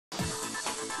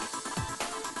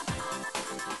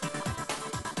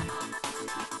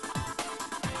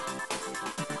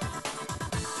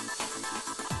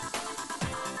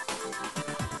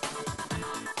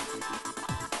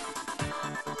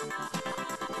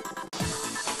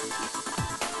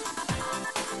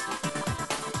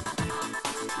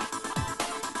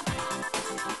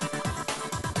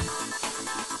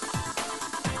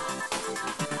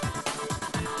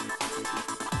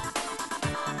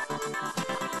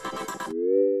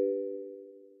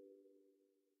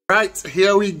Right,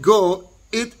 here we go.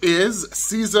 It is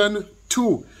season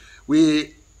 2.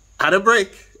 We had a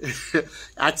break.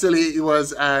 Actually, it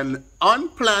was an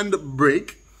unplanned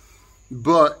break,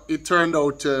 but it turned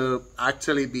out to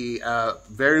actually be a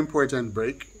very important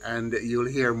break, and you'll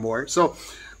hear more. So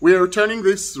we're turning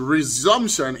this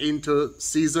resumption into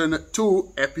season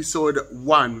 2, episode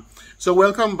 1. So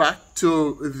welcome back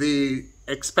to the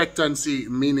Expectancy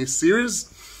Mini Series.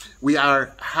 We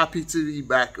are happy to be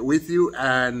back with you,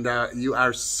 and you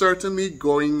are certainly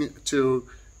going to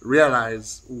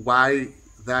realize why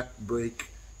that break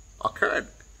occurred.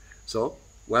 So,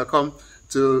 welcome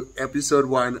to episode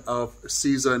 1 of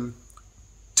season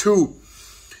 2.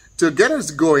 To get us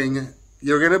going,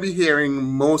 you're going to be hearing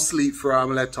mostly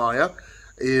from Latoya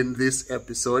in this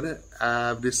episode.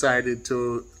 I've decided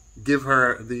to give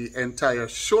her the entire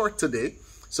show today.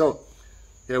 So,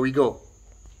 here we go.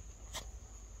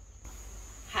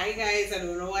 Hi guys, I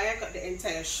don't know why I got the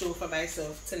entire show for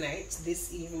myself tonight,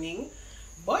 this evening,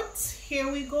 but here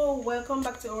we go. Welcome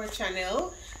back to our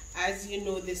channel. As you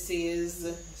know, this is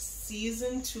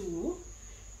season 2,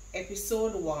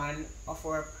 episode 1 of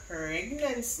our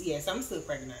pregnancy. Yes, I'm still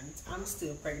pregnant.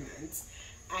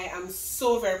 I am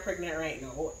so very pregnant right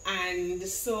now, and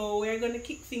so we're going to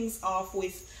kick things off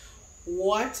with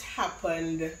what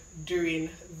happened during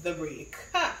the break.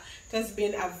 It has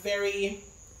been a very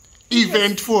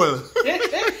eventful, kind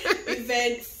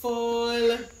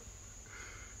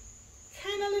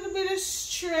of a little bit of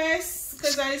stress,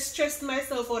 because I stressed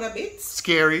myself out a bit.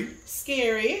 Scary,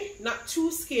 not too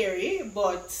scary,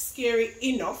 but scary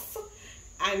enough.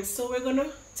 And so we're gonna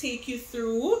take you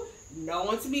through, don't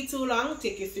want to be too long,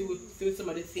 take you through some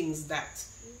of the things that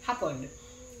happened.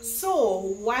 So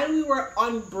while we were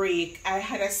on break, I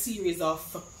had a series of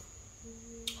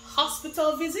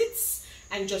hospital visits,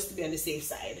 and just to be on the safe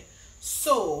side.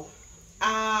 So,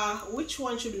 which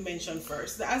one should we mention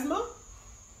first? The asthma?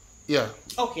 Yeah.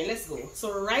 Okay, let's go.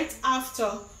 So right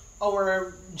after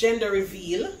our gender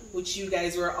reveal, which you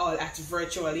guys were all at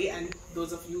virtually, and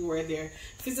those of you who were there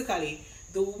physically,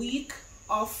 the week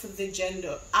of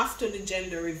after the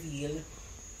gender reveal,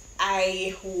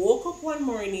 I woke up one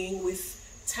morning with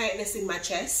tightness in my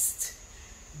chest,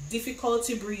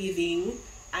 difficulty breathing,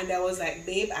 and I was like,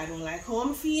 babe, I don't like how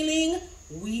I'm feeling.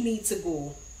 We need to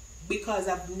go, because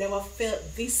I've never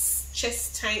felt this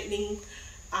chest tightening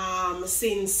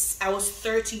since I was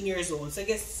 13 years old. So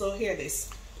hear this.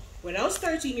 When I was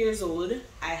 13 years old,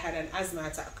 I had an asthma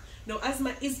attack. Now,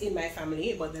 asthma is in my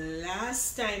family, but the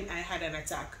last time I had an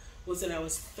attack was when I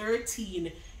was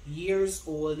 13 years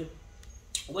old.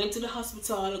 Went to the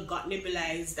hospital, got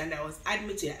nebulized, and I was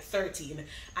admitted at 13.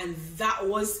 And that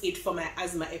was it for my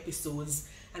asthma episodes.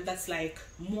 And that's like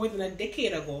more than a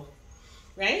decade ago.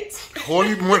 Right?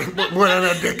 Holy, more than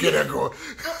a decade ago.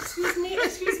 Oh, excuse me,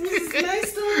 this is my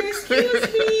story,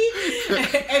 excuse me.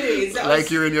 Anyways,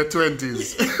 like you're in your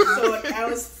 20s. So I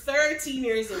was 13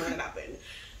 years old when it happened.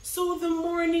 So the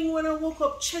morning when I woke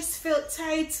up, chest felt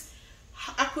tight.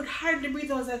 I could hardly breathe.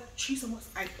 I was like, Jesus,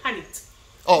 I panicked.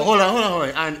 Oh, hold on.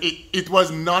 And it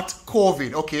was not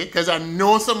COVID, okay? Because I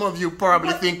know some of you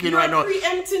probably thinking right now. You're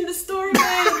preempting the story,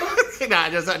 babe. Nah, I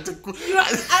just had to.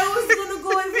 I was going to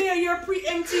go in there. You're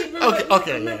preempting.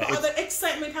 Okay. Remember all the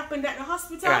excitement happened at the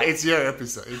hospital? Yeah, it's your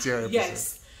episode.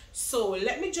 Yes. So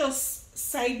let me just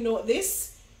side note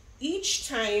this. Each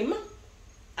time,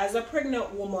 as a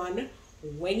pregnant woman,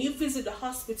 when you visit the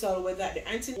hospital with the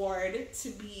antenatal ward to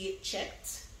be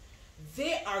checked,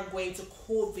 they are going to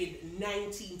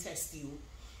COVID-19 test you,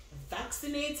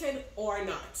 vaccinated or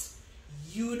not.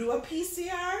 You do a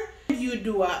PCR, you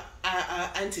do a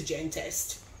antigen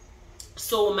test.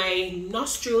 So my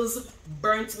nostrils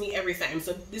burnt me every time.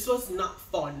 So this was not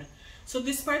fun. So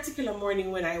this particular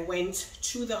morning when I went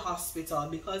to the hospital,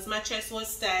 because my chest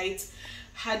was tight,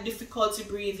 had difficulty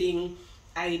breathing,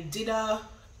 I did a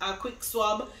quick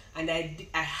swab, and I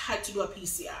had to do a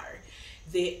PCR.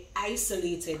 They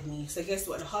isolated me. So guess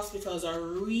what? The hospitals are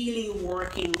really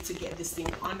working to get this thing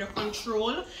under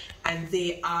control, and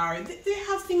they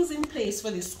have things in place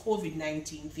for this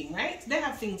COVID-19 thing, right? They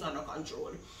have things under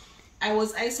control. I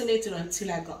was isolated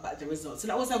until I got back the results. So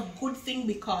that was a good thing,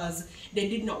 because they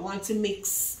did not want to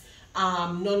mix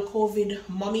non-COVID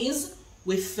mummies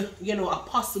with, a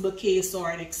possible case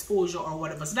or an exposure or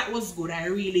whatever. So that was good. I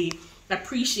really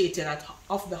appreciated that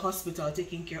of the hospital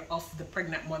taking care of the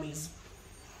pregnant mummies.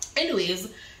 Anyways,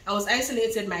 I was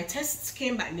isolated. My tests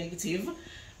came back negative,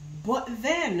 but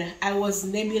then I was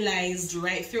nebulized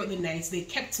right throughout the night. They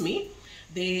kept me.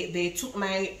 They took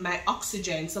my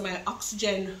oxygen. So my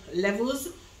oxygen levels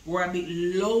were a bit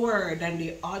lower than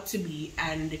they ought to be,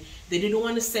 and they didn't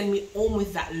want to send me home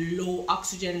with that low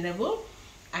oxygen level.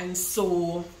 And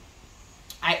so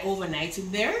I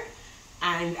overnighted there,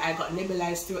 and I got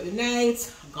nebulized throughout the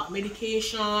night, got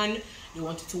medication. They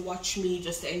wanted to watch me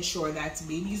just to ensure that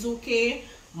baby's okay,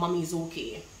 mommy's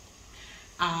okay.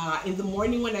 In the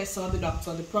morning when I saw the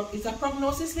doctor, is a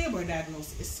prognosis labor or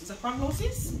diagnosis? Is a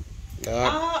prognosis?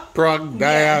 Whatever.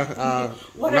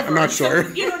 I'm not sure.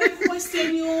 So, you know, they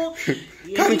question you.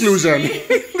 Conclusion.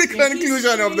 History, the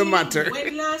conclusion of the matter.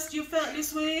 When last you felt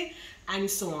this way, and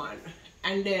so on.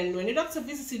 And then when the doctor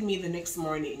visited me the next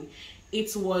morning,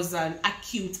 it was an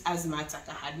acute asthma attack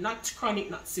I had. Not chronic,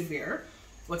 not severe,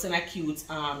 but an acute,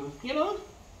 you know,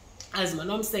 asthma.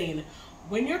 And I'm saying,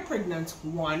 when you're pregnant,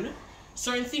 one,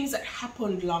 certain things that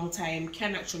happened long time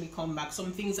can actually come back.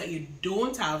 Some things that you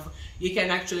don't have, you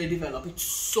can actually develop. It's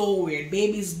so weird.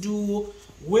 Babies do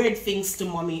weird things to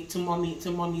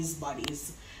mommy's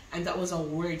bodies, and that was a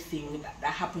weird thing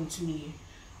that happened to me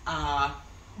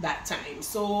that time.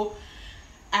 So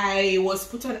I was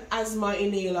put on asthma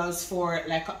inhalers for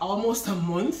like almost a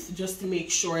month, just to make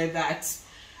sure that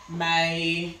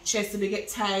my chest didn't get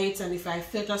tight, and if I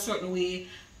felt a certain way,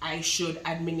 I should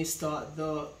administer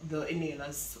the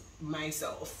inhalers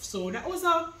myself. So that was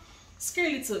a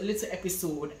scary little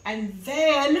episode. And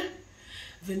then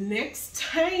the next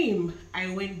time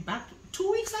I went back,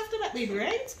 2 weeks after that, baby,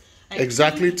 right? Like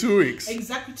exactly 2 weeks.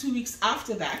 Exactly 2 weeks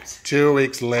after that. 2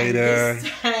 weeks later. And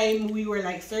this time we were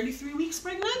like 33 weeks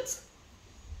pregnant.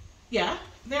 Yeah,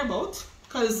 thereabout.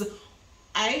 Because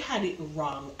I had it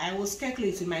wrong. I was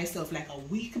calculating myself like a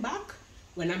week back,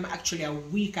 when I'm actually a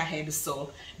week ahead.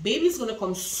 So baby's gonna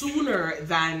come sooner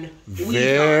than we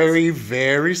thought.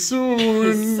 Very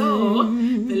soon. So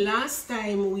the last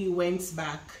time we went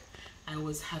back, I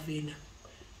was having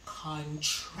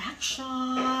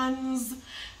contractions.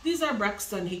 These are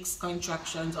Braxton Hicks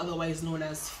contractions, otherwise known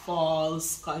as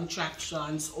false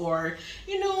contractions, or,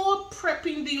 you know,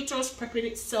 prepping the uterus, prepping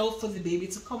itself for the baby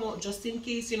to come out, just in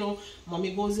case, you know,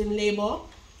 mommy goes in labor.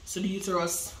 So the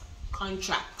uterus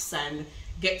contracts and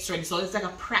gets ready. So it's like a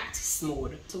practice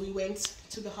mode. So we went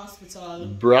to the hospital.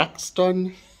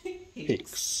 Braxton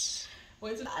Hicks.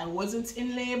 I wasn't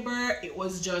in labor. It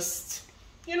was just,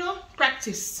 you know,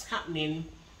 practice happening.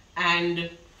 And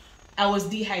I was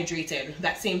dehydrated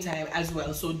that same time as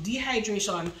well. So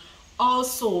dehydration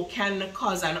also can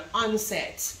cause an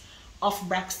onset of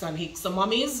Braxton Hicks. So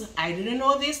mommies, I didn't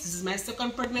know this. This is my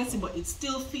second pregnancy, but it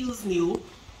still feels new.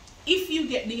 If you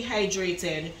get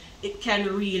dehydrated, it can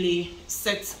really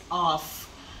set off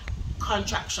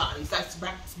contractions. That's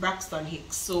Braxton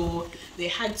Hicks. So they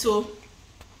had to,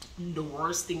 the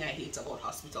worst thing I hate about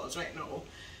hospitals right now,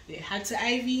 they had to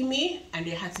IV me, and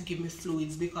they had to give me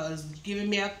fluids, because giving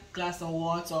me a glass of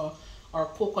water or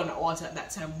coconut water at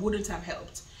that time wouldn't have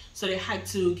helped. So they had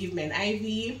to give me an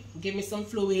IV, give me some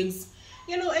fluids,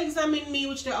 you know, examine me,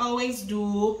 which they always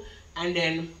do, and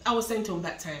then I was sent home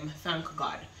that time, thank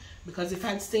God. Because if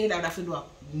I'd stayed, I'd have to do a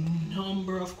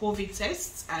number of COVID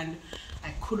tests, and I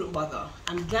couldn't bother.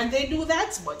 I'm glad they do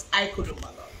that, but I couldn't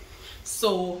bother.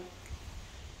 So,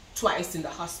 twice in the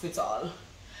hospital.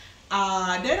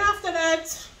 Then after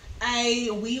that,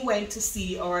 we went to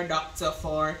see our doctor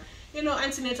for, you know,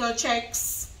 antenatal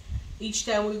checks. Each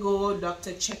time we go,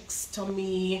 doctor checks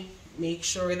tummy, make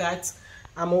sure that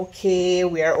I'm okay,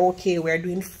 we're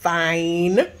doing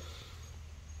fine.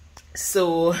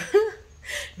 So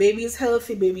baby is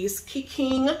healthy, baby is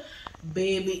kicking,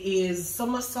 baby is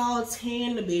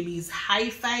somersaulting, baby is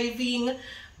high-fiving,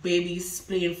 baby is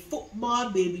playing football,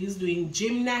 baby is doing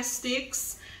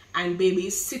gymnastics, and baby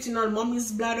is sitting on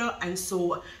mommy's bladder. And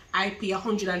so I pee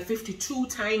 152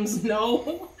 times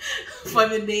now for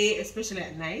the day, especially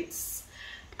at nights.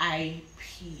 I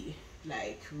pee,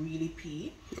 like really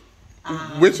pee.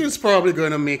 Which is probably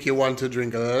going to make you want to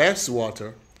drink less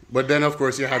water. But then, of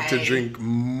course, you have to drink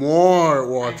more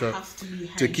water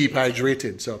to keep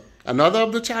hydrated. So another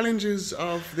of the challenges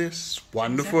of this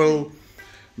wonderful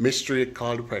mystery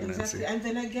called pregnancy. Exactly. And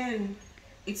then again,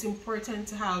 it's important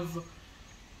to have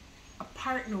a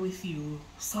partner with you,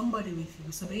 somebody with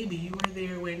you. So baby, you were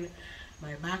there when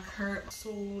my back hurt,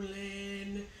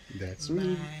 swollen. That's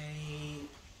me.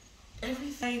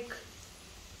 Everything.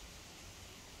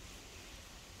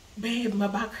 Babe, my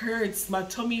back hurts, my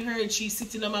tummy hurts, she's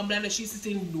sitting on my bladder, she's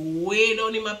sitting way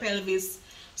down in my pelvis,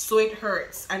 so it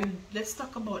hurts. And let's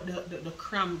talk about the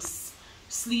cramps.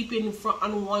 Sleeping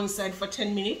on one side for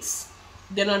 10 minutes,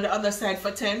 then on the other side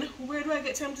for 10. Where do I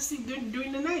get time to sleep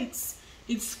during the nights?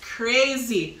 It's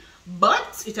crazy.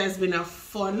 But it has been a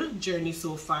fun journey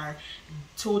so far.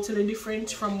 Totally different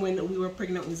from when we were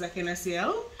pregnant with Zach and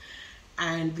Asiel.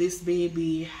 And this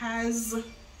baby has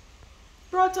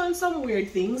brought on some weird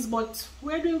things, but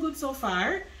we're doing good so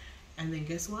far. And then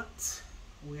guess what?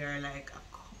 We are like a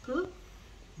couple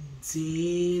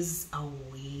days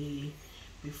away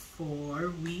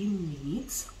before we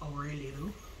meet our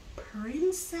little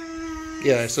princess.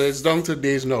 Yeah, so it's down to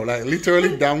days now, like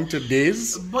literally down to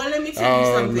days. But let me tell you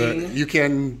something. You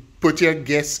can put your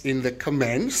guess in the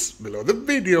comments below the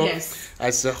video. Yes.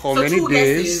 As to how So many 2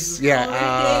 days. guesses. Yeah. How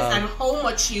many days and how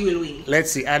much you will win.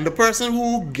 Let's see. And the person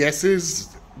who guesses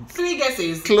 3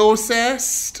 guesses.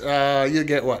 closest, you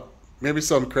get what? Maybe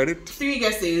some credit. 3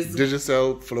 guesses.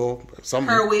 Digital flow. Something.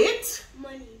 Her weight.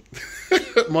 Money.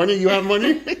 Money? You have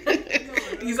money?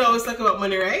 He's always talking about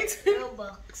money, right?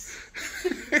 Robux.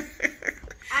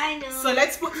 I know. So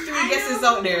let's put 3 guesses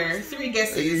out there. 3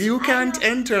 guesses. You can't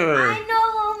enter. I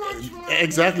know how much money.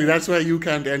 Exactly. That's why you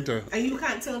can't enter. And you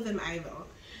can't tell them either.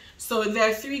 So there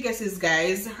are 3 guesses,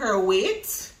 guys. Her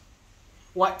weight,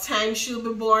 what time she'll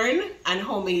be born, and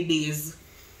how many days.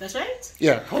 That's right?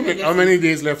 Yeah. How many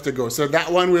days left to go? So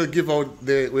that one we'll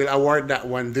we'll award that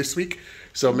one this week.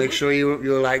 So make sure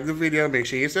you like the video. Make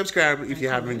sure you subscribe if you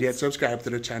haven't yet subscribed to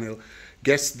the channel.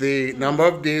 Guess the number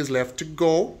of days left to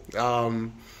go.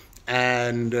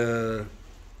 And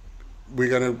we're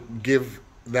gonna give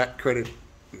that credit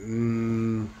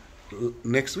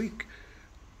next week.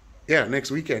 Yeah,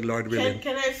 next weekend, Lord willing.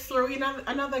 Can I throw in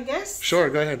another guess? Sure,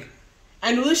 go ahead.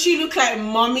 And will she look like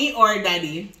mommy or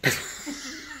daddy?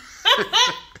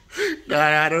 No,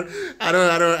 I don't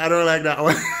like that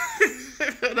one.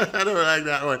 I don't like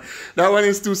that one. That one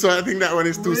is too. I think that one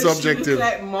is too subjective. Will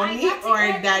she look like mommy or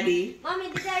daddy?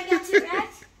 Mommy, did I get it right?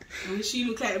 Will she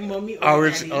look like mommy or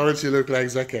daddy? Or will she look like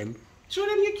Zaken? Show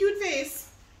them your cute face.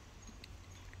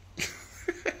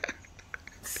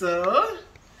 So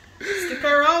stick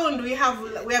around. We have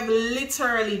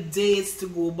literally days to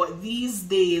go, but these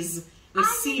days they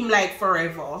seem like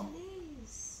forever.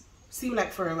 Seem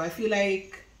like forever. I feel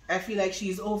like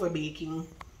she's over baking.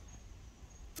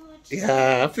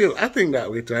 Yeah, I think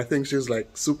that way too. I think she's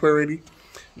like super ready.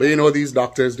 But you know, these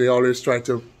doctors, they always try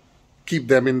to keep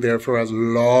them in there for as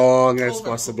long as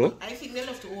possible. I think they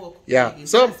love to work. Yeah.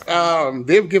 So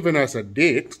they've given us a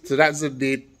date. So that's the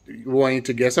date we want you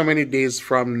to guess how many days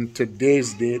from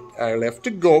today's date are left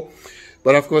to go.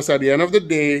 But of course, at the end of the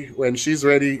day, when she's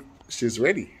ready, she's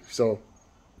ready. So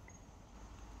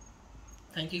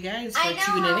thank you guys for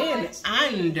tuning in,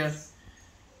 and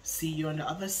see you on the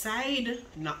other side.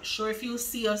 Not sure if you'll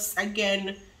see us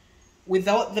again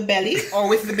without the belly or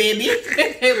with the baby,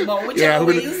 but whichever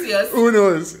way you see us. Who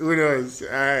knows? Who knows?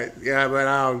 Alright, yeah,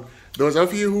 but those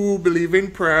of you who believe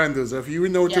in prayer and those of you who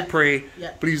know to pray,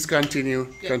 please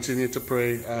continue to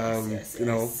pray. You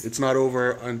know, it's not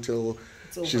over until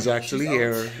she's actually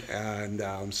here,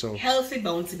 and so healthy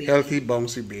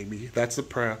bouncy baby. That's the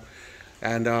prayer.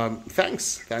 And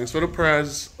thanks for the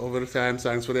prayers over the time.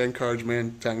 Thanks for the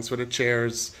encouragement. Thanks for the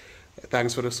cheers.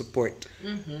 Thanks for the support.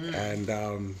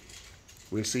 And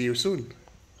we'll see you soon.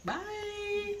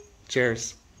 Bye.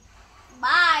 Cheers.